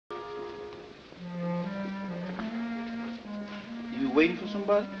waiting for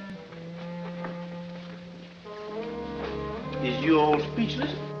somebody? Is you all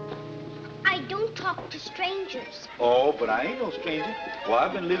speechless? I don't talk to strangers. Oh, but I ain't no stranger. Well,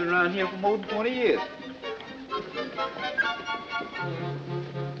 I've been living around here for more than 20 years.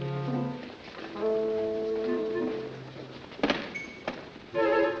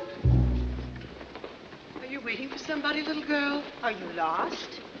 Are you waiting for somebody, little girl? Are you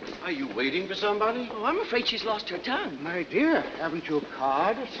lost? Are you waiting for somebody? Oh, I'm afraid she's lost her tongue. My dear, haven't you a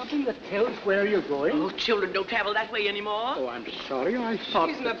card or something that tells where you're going? Oh, children don't travel that way anymore. Oh, I'm sorry. I thought...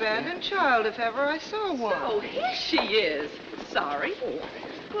 She's an abandoned child, if ever I saw one. Oh, here she is. Sorry.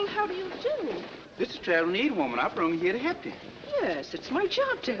 Well, how do you do? This is a traveling aid woman. I brought her here to help you. Yes, it's my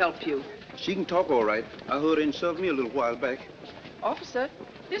job to help you. She can talk all right. I heard her insult me a little while back. Officer,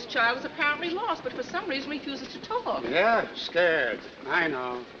 this child is apparently lost, but for some reason refuses to talk. Yeah, scared. I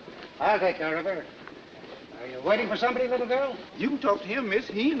know. I'll take care of her. Are you waiting for somebody, little girl? You can talk to him, miss.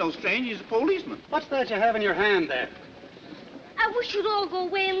 He ain't no stranger. He's a policeman. What's that you have in your hand there? I wish you'd all go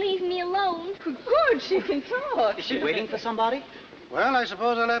away and leave me alone. Good, she can talk. Is she waiting for somebody? Well, I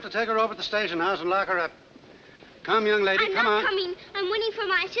suppose I'll have to take her over to the station house and lock her up. Come, young lady, I'm come not on. coming. I'm waiting for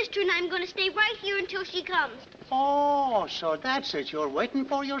my sister, and I'm going to stay right here until she comes. Oh, so that's it. You're waiting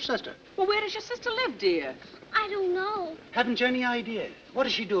for your sister. Well, where does your sister live, dear? I don't know. Haven't you any idea? What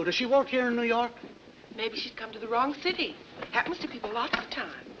does she do? Does she work here in New York? Maybe she's come to the wrong city. Happens to people lots of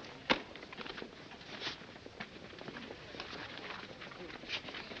time.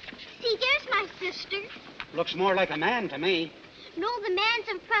 See, there's my sister. Looks more like a man to me. No, the man's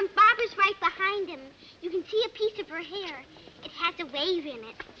in front. Barbara's right behind him. You can see a piece of her hair. It has a wave in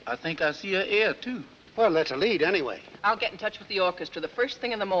it. I think I see her ear, too. Well, that's a lead anyway. I'll get in touch with the orchestra the first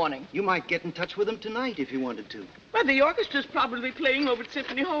thing in the morning. You might get in touch with them tonight if you wanted to. Well, the orchestra's probably playing over at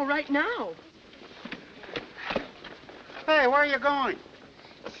Symphony Hall right now. Hey, where are you going?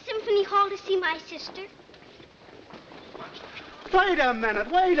 Symphony Hall to see my sister. Wait a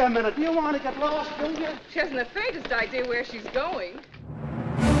minute. Do you want to get lost, do you? She hasn't the faintest idea where she's going.